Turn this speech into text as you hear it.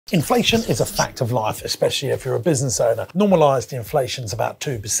Inflation is a fact of life, especially if you're a business owner. Normalised inflation's about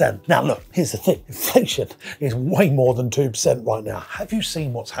 2%. Now look, here's the thing, inflation is way more than 2% right now. Have you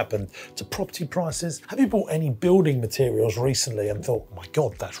seen what's happened to property prices? Have you bought any building materials recently and thought, oh my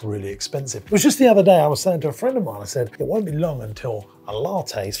God, that's really expensive? It was just the other day I was saying to a friend of mine, I said, it won't be long until a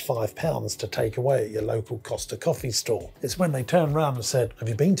latte is £5 to take away at your local Costa coffee store. It's when they turned around and said, have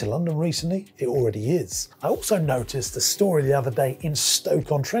you been to London recently? It already is. I also noticed a story the other day in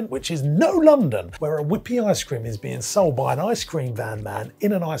Stoke-on-Trent, which is no London, where a whippy ice cream is being sold by an ice cream van man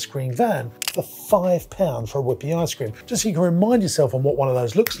in an ice cream van for £5 for a whippy ice cream. Just so you can remind yourself on what one of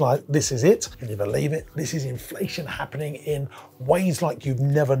those looks like, this is it. Can you believe it? This is inflation happening in ways like you've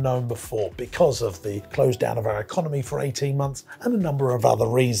never known before because of the close down of our economy for 18 months and a number of other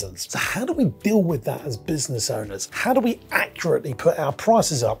reasons. So how do we deal with that as business owners? How do we accurately put our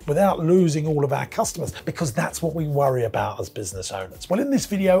prices up without losing all of our customers? Because that's what we worry about as business owners. Well, in this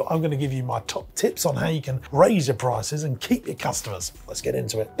video, I'm going to give you my top tips on how you can raise your prices and keep your customers. Let's get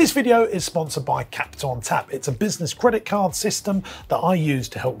into it. This video is sponsored by Capital on Tap. It's a business credit card system that I use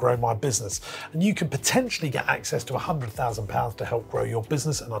to help grow my business. And you can potentially get access to £100,000 to help grow your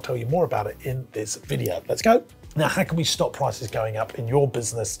business. And I'll tell you more about it in this video. Let's go. Now, how can we stop prices going up in your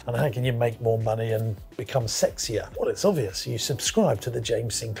business and how can you make more money and become sexier? Well, it's obvious. You subscribe to the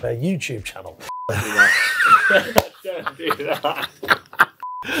James Sinclair YouTube channel. Don't do that.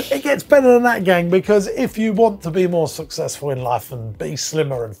 It gets better than that, gang, because if you want to be more successful in life and be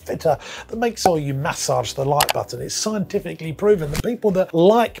slimmer and fitter, then make sure you massage the like button. It's scientifically proven that people that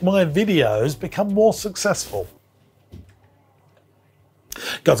like my videos become more successful.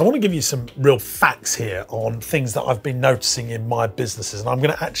 Guys, I want to give you some real facts here on things that I've been noticing in my businesses, and I'm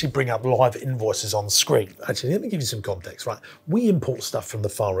going to actually bring up live invoices on screen. Actually, let me give you some context, right? We import stuff from the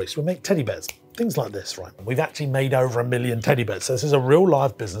Far East. We make teddy bears. Things like this, right? We've actually made over 1 million teddy bears. So this is a real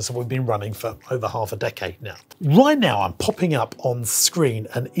live business that we've been running for over half a decade now. Right now, I'm popping up on screen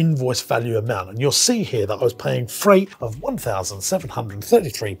an invoice value amount. And you'll see here that I was paying freight of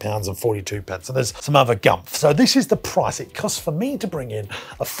 £1,733.42. And there's some other gumph. So this is the price it costs for me to bring in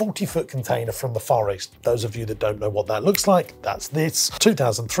a 40-foot container from the Far East. Those of you that don't know what that looks like, that's this.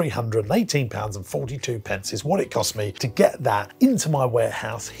 £2,318.42 is what it cost me to get that into my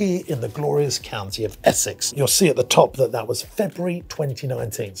warehouse here in the glorious county of Essex. You'll see at the top that that was February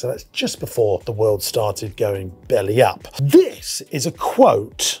 2019. So that's just before the world started going belly up. This is a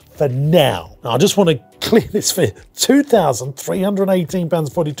quote for now. Now, I just want to clear this for you.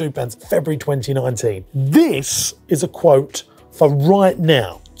 £2,318.42, February 2019. This is a quote for right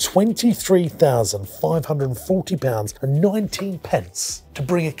now. £23,540.19 to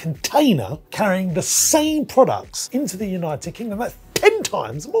bring a container carrying the same products into the United Kingdom. That's 10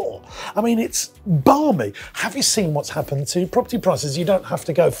 times more. I mean, it's balmy. Have you seen what's happened to property prices? You don't have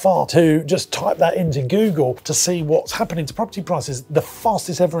to go far to just type that into Google to see what's happening to property prices. The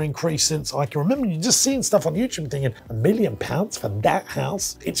fastest ever increase since I can remember. You're just seeing stuff on YouTube thinking, £1 million for that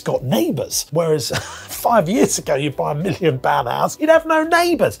house? It's got neighbours. Whereas 5 years ago, you'd buy £1 million house, you'd have no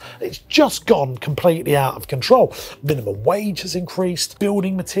neighbours. It's just gone completely out of control. Minimum wage has increased,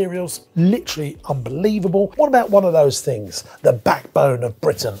 building materials, literally unbelievable. What about one of those things? The backbone of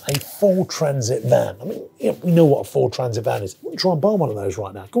Britain, a full transit van. I mean, we know what a full transit van is. Try and buy one of those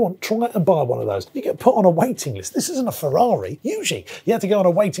right now. Go on, try and buy one of those. You get put on a waiting list. This isn't a Ferrari. Usually, you have to go on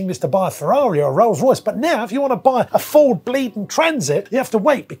a waiting list to buy a Ferrari or a Rolls Royce. But now, if you want to buy a Ford bleeding Transit, you have to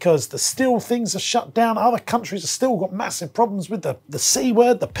wait because the steel things are shut down. Other countries have still got massive problems with the C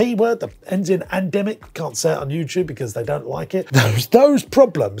word, the P word, that ends in endemic. Can't say it on YouTube because they don't like it. Those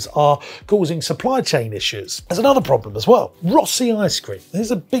problems are causing supply chain issues. There's another problem as well. Rossi ice cream.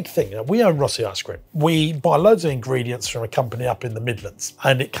 Here's a big thing. We own Rossi ice cream. We buy loads of ingredients from a company up in the Midlands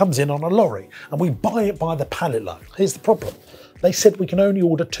and it comes in on a lorry and we buy it by the pallet load. Here's the problem. They said we can only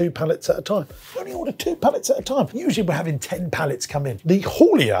order 2 pallets at a time. We only order 2 pallets at a time. Usually we're having 10 pallets come in. The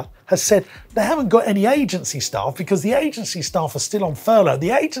haulier has said they haven't got any agency staff because the agency staff are still on furlough. The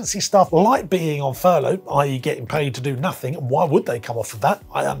agency staff like being on furlough, i.e. getting paid to do nothing. And why would they come off of that?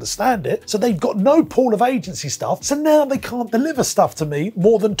 I understand it. So they've got no pool of agency staff. So now they can't deliver stuff to me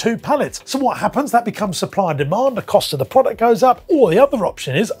more than 2 pallets. So what happens? That becomes supply and demand. The cost of the product goes up. Or the other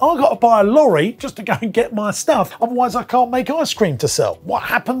option is I've got to buy a lorry just to go and get my stuff. Otherwise I can't make ice ice cream to sell. What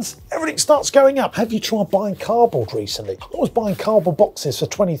happens? Everything starts going up. Have you tried buying cardboard recently? I was buying cardboard boxes for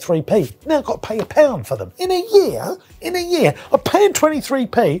 23p. Now I've got to pay £1 for them. In a year, I'm paying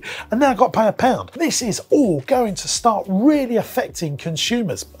 23p and now I've got to pay £1. This is all going to start really affecting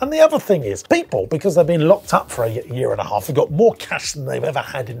consumers. And the other thing is, people, because they've been locked up for a year and a half, have got more cash than they've ever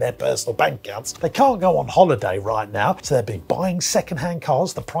had in their personal bank accounts. They can't go on holiday right now, so they've been buying second-hand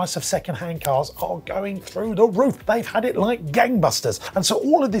cars. The price of second-hand cars are going through the roof. They've had it like gangbusters. And so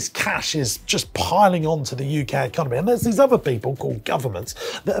all of this cash is just piling onto the UK economy. And there's these other people called governments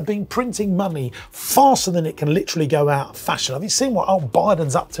that have been printing money faster than it can literally go out of fashion. Have you seen what old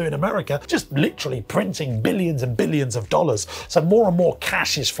Biden's up to in America? Just literally printing billions and billions of dollars. So more and more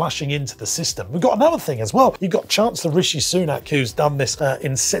cash is flushing into the system. We've got another thing as well. You've got Chancellor Rishi Sunak, who's done this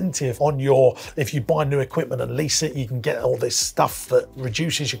incentive on if you buy new equipment and lease it, you can get all this stuff that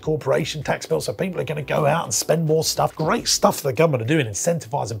reduces your corporation tax bill. So people are going to go out and spend more stuff. Great stuff the government are doing,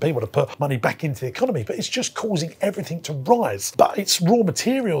 incentivizing people to put money back into the economy, but it's just causing everything to rise. But it's raw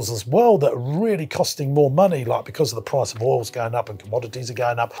materials as well that are really costing more money, like because of the price of oil's going up and commodities are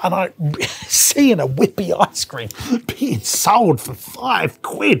going up. And I seeing a whippy ice cream being sold for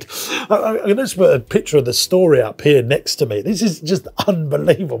 £5. I'm going to put a picture of the story up here next to me. This is just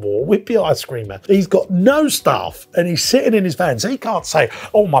unbelievable. A whippy ice cream man. He's got no staff and he's sitting in his van, so he can't say,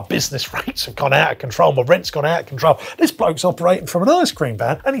 oh, my business rates have gone out of control, my rent's gone out of control. This bloke's operating from an ice cream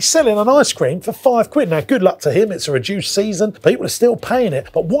van and he's selling an ice cream for £5. Now, good luck to him. It's a reduced season. People are still paying it.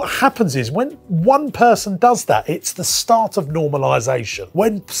 But what happens is when one person does that, it's the start of normalisation.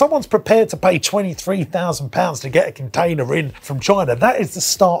 When someone's prepared to pay £23,000 to get a container in from China, that is the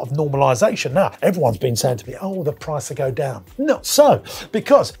start of normalisation. Now, everyone's been saying to me, oh, the price will go down. Not so,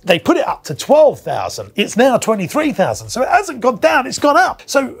 because they put it up to 12,000. It's now 23,000. So it hasn't gone down, it's gone up.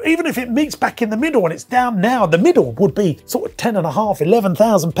 So even if it meets back in the middle and it's down now, the middle would be sort of £10,500,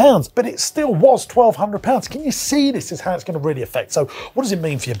 £11,000, but it still was £1,200. Can you see this is how it's going to really affect? So what does it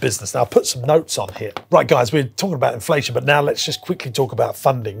mean for your business? Now, I'll put some notes on here. Right, guys, we're talking about inflation, but now let's just quickly talk about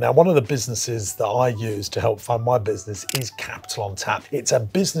funding. Now, one of the businesses that I use to help fund my business is Capital on Tap. It's a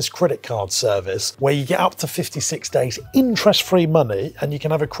business credit card service where you get up to 56 days interest-free money, and you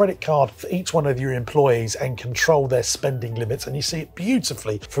can have a credit card for each one of your employees and control their spending limits. And you see it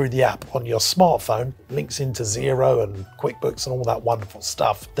beautifully through the app on your smartphone. Links into Xero and QuickBooks and all that wonderful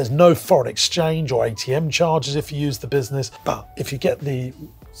stuff. There's no foreign exchange or ATM charges if you use the business, but if you get the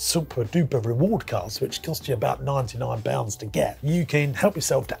super duper reward cards, which cost you about £99 to get, you can help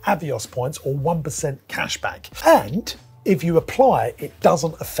yourself to Avios points or 1% cashback. And if you apply, it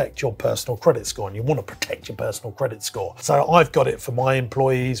doesn't affect your personal credit score, and you want to protect your personal credit score. So I've got it for my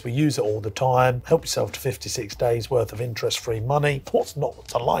employees. We use it all the time. Help yourself to 56 days worth of interest-free money. What's not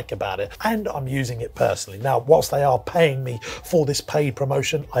to like about it? And I'm using it personally. Now, whilst they are paying me for this paid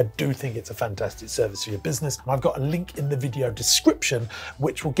promotion, I do think it's a fantastic service for your business. And I've got a link in the video description,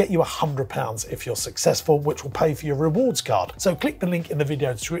 which will get you £100 if you're successful, which will pay for your rewards card. So click the link in the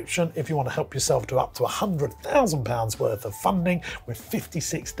video description if you want to help yourself to up to £100,000 worth of funding with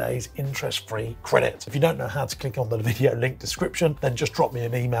 56 days interest-free credit. If you don't know how to click on the video link description, then just drop me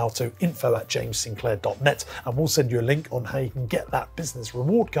an email to info@jamessinclair.net and we'll send you a link on how you can get that business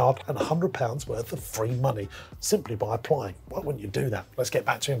reward card and £100 worth of free money simply by applying. Why wouldn't you do that? Let's get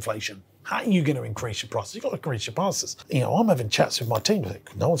back to inflation. How are you going to increase your prices? You've got to increase your prices. You know, I'm having chats with my team.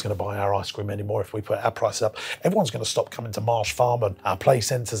 No one's going to buy our ice cream anymore if we put our prices up. Everyone's going to stop coming to Marsh Farm and our play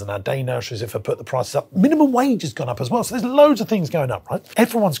centres and our day nurseries if I put the prices up. Minimum wage has gone up as well. So there's loads of things going up, right?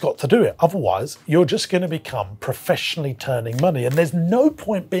 Everyone's got to do it. Otherwise, you're just going to become professionally turning money. And there's no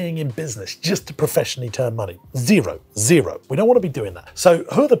point being in business just to professionally turn money. Zero. We don't want to be doing that. So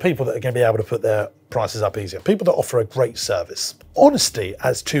who are the people that are going to be able to put their prices up easier? People that offer a great service. Honesty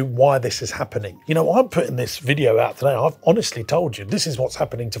as to why this is happening. You know, I'm putting this video out today. I've honestly told you this is what's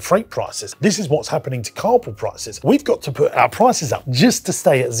happening to freight prices. This is what's happening to cardboard prices. We've got to put our prices up just to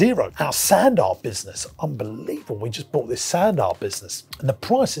stay at zero. Our sand art business, unbelievable. We just bought this sand art business and the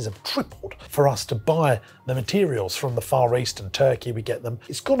prices have tripled for us to buy the materials from the Far East and Turkey. We get them.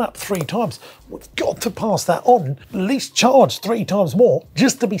 It's gone up 3 times. We've got to pass that on, at least charge 3 times more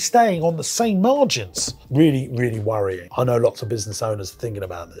just to be staying on the same margins. Really, really worrying. I know lots of business owners are thinking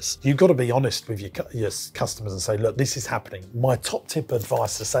about this. You've got to be honest with your customers and say, look, this is happening. My top tip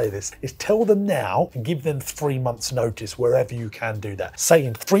advice to say this is tell them now and give them 3 months notice wherever you can do that. Say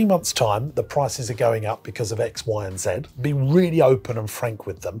in 3 months time, the prices are going up because of X, Y, and Z. Be really open and frank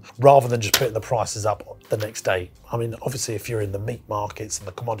with them rather than just putting the prices up the next day. I mean, obviously, if you're in the meat markets and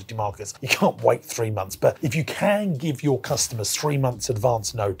the commodity markets, you can't wait 3 months. But if you can give your customers 3 months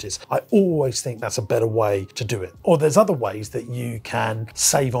advance notice, I always think that's a better way to do it. Or there's other ways that you can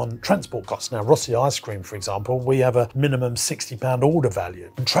save on transport costs. Now, Rossi Ice Cream, for example, we have a minimum £60 order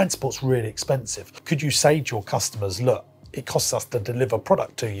value, and transport's really expensive. Could you say to your customers, look, it costs us to deliver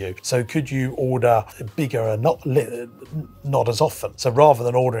product to you, so could you order bigger and not as often? So rather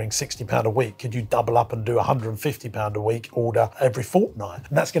than ordering £60 a week, could you double up and do £150 a week order every fortnight?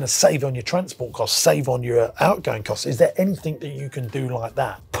 And that's going to save on your transport costs, save on your outgoing costs. Is there anything that you can do like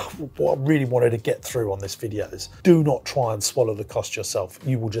that? What I really wanted to get through on this video is do not try and swallow the cost yourself.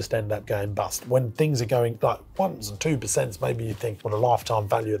 You will just end up going bust. When things are going like 1% and 2%, maybe you think, well, the lifetime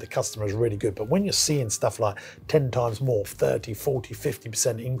value of the customer is really good. But when you're seeing stuff like 10 times more, 30, 40,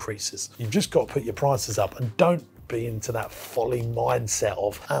 50% increases, you've just got to put your prices up, and don't be into that folly mindset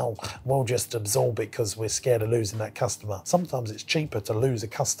of, oh, we'll just absorb it because we're scared of losing that customer. Sometimes it's cheaper to lose a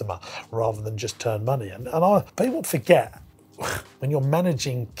customer rather than just turn money. And people forget, when you're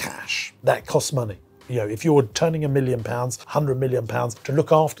managing cash, that costs money. You know, if you're turning £1 million, £100 million, to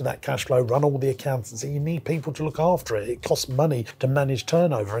look after that cash flow, run all the accountancy, you need people to look after it. It costs money to manage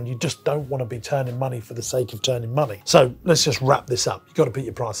turnover, and you just don't want to be turning money for the sake of turning money. So let's just wrap this up. You've got to put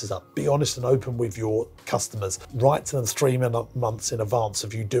your prices up. Be honest and open with your customers. Write to them 3 months in advance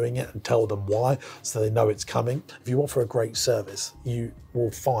of you doing it and tell them why, so they know it's coming. If you offer a great service, you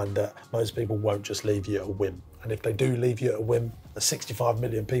will find that most people won't just leave you at a whim. And if they do leave you at a whim, there's 65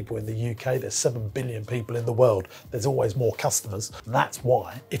 million people in the UK, there's 7 billion people in the world. There's always more customers. And that's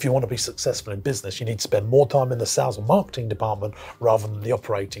why, if you want to be successful in business, you need to spend more time in the sales and marketing department rather than the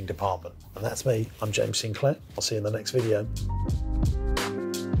operating department. And that's me. I'm James Sinclair. I'll see you in the next video.